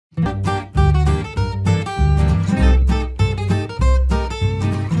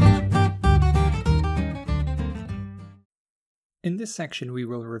In this section, we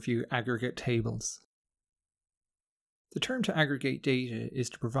will review aggregate tables. The term to aggregate data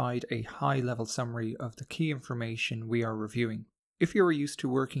is to provide a high-level summary of the key information we are reviewing. If you are used to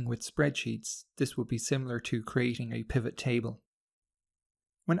working with spreadsheets, this would be similar to creating a pivot table.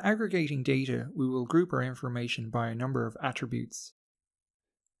 When aggregating data, we will group our information by a number of attributes.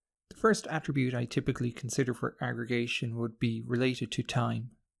 The first attribute I typically consider for aggregation would be related to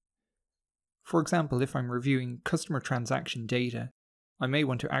time. For example, if I'm reviewing customer transaction data, I may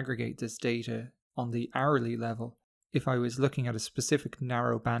want to aggregate this data on the hourly level if I was looking at a specific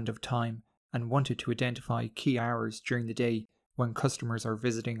narrow band of time and wanted to identify key hours during the day when customers are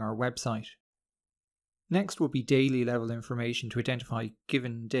visiting our website. Next will be daily level information to identify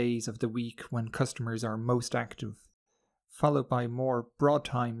given days of the week when customers are most active, followed by more broad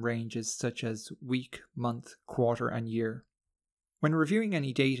time ranges such as week, month, quarter, and year. When reviewing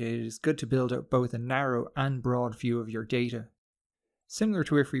any data, it is good to build up both a narrow and broad view of your data, similar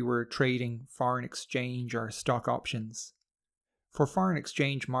to if we were trading foreign exchange or stock options. For foreign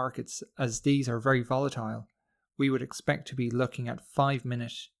exchange markets, as these are very volatile, we would expect to be looking at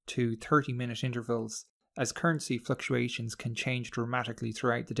 5-minute to 30-minute intervals, as currency fluctuations can change dramatically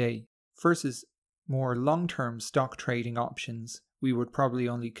throughout the day. Versus more long-term stock trading options, we would probably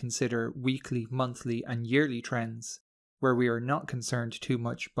only consider weekly, monthly, and yearly trends, where we are not concerned too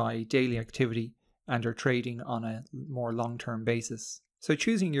much by daily activity and are trading on a more long-term basis. So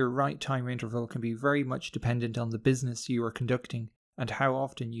choosing your right time interval can be very much dependent on the business you are conducting and how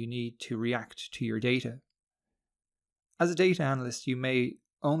often you need to react to your data. As a data analyst, you may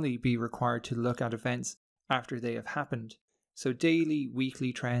only be required to look at events after they have happened, so daily,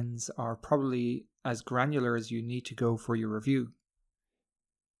 weekly trends are probably as granular as you need to go for your review.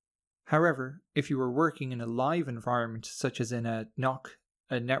 However, if you were working in a live environment such as in a NOC,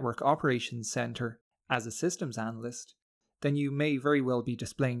 a Network Operations Center, as a systems analyst, then you may very well be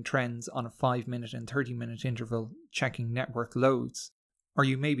displaying trends on a 5-minute and 30-minute interval checking network loads. Or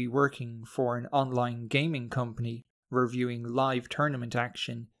you may be working for an online gaming company reviewing live tournament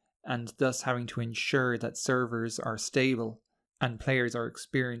action and thus having to ensure that servers are stable and players are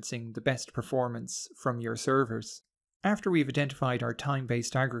experiencing the best performance from your servers. After we've identified our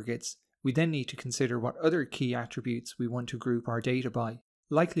time-based aggregates, we then need to consider what other key attributes we want to group our data by.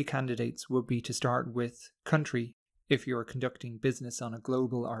 Likely candidates would be to start with country, if you're conducting business on a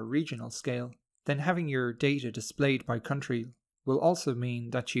global or regional scale. Then having your data displayed by country will also mean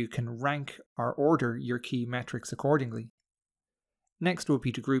that you can rank or order your key metrics accordingly. Next will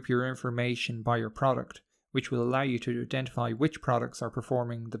be to group your information by your product, which will allow you to identify which products are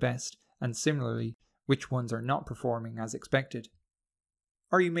performing the best and similarly which ones are not performing as expected.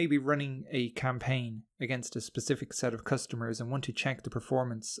 Or you may be running a campaign against a specific set of customers and want to check the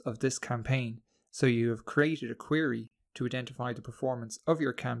performance of this campaign, so you have created a query to identify the performance of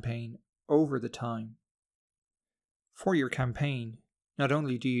your campaign over the time. For your campaign, not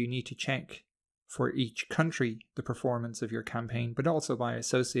only do you need to check for each country the performance of your campaign, but also by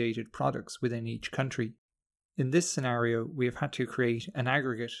associated products within each country. In this scenario, we have had to create an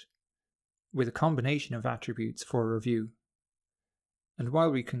aggregate with a combination of attributes for review. And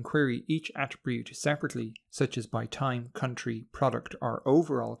while we can query each attribute separately, such as by time, country, product, or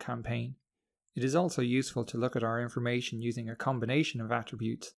overall campaign, it is also useful to look at our information using a combination of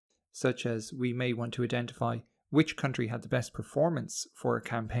attributes, such as we may want to identify which country had the best performance for a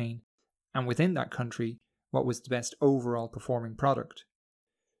campaign, and within that country, what was the best overall performing product.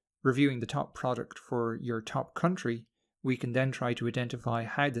 Reviewing the top product for your top country, we can then try to identify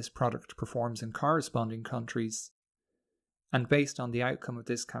how this product performs in corresponding countries. And based on the outcome of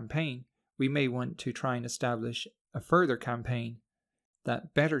this campaign, we may want to try and establish a further campaign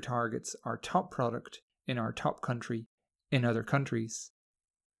that better targets our top product in our top country in other countries.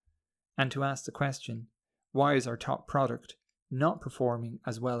 And to ask the question, why is our top product not performing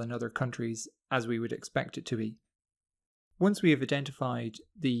as well in other countries as we would expect it to be? Once we have identified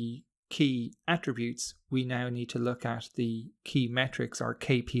the key attributes, we now need to look at the key metrics, or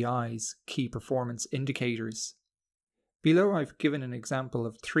KPIs, key performance indicators. Below I've given an example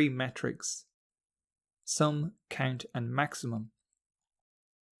of 3 metrics: sum, count, and maximum.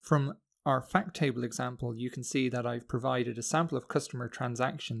 From our fact table example, you can see that I've provided a sample of customer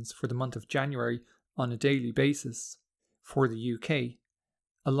transactions for the month of January on a daily basis for the UK,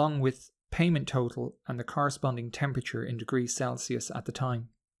 along with payment total and the corresponding temperature in degrees Celsius at the time.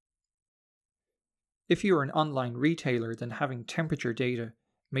 If you are an online retailer, then having temperature data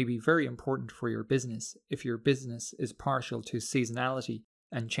may be very important for your business if your business is partial to seasonality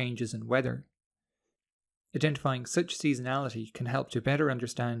and changes in weather. Identifying such seasonality can help to better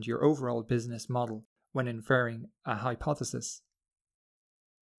understand your overall business model when inferring a hypothesis.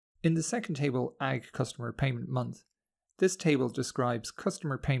 In the second table, Ag Customer Payment Month, this table describes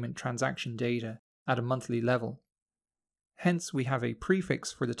customer payment transaction data at a monthly level. Hence, we have a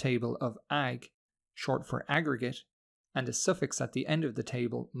prefix for the table of Ag, short for aggregate, and a suffix at the end of the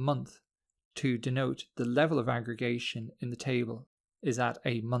table, month, to denote the level of aggregation in the table is at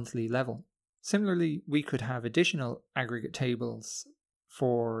a monthly level. Similarly, we could have additional aggregate tables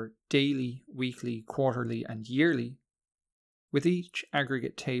for daily, weekly, quarterly, and yearly, with each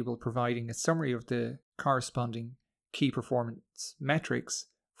aggregate table providing a summary of the corresponding key performance metrics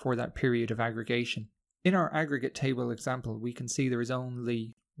for that period of aggregation. In our aggregate table example, we can see there is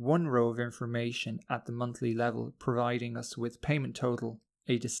only one row of information at the monthly level, providing us with payment total,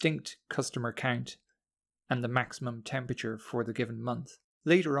 a distinct customer count, and the maximum temperature for the given month.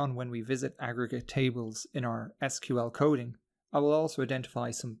 Later on, when we visit aggregate tables in our SQL coding, I will also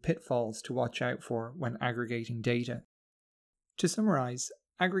identify some pitfalls to watch out for when aggregating data. To summarize,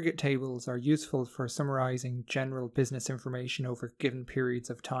 aggregate tables are useful for summarizing general business information over given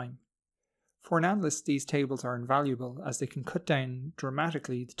periods of time. For an analyst, these tables are invaluable as they can cut down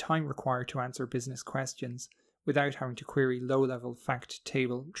dramatically the time required to answer business questions without having to query low-level fact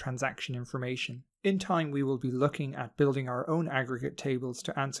table transaction information. In time, we will be looking at building our own aggregate tables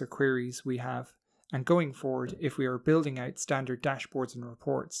to answer queries we have, and going forward, if we are building out standard dashboards and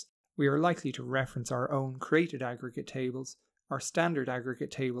reports, we are likely to reference our own created aggregate tables, or standard aggregate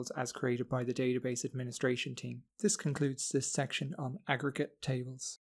tables as created by the database administration team. This concludes this section on aggregate tables.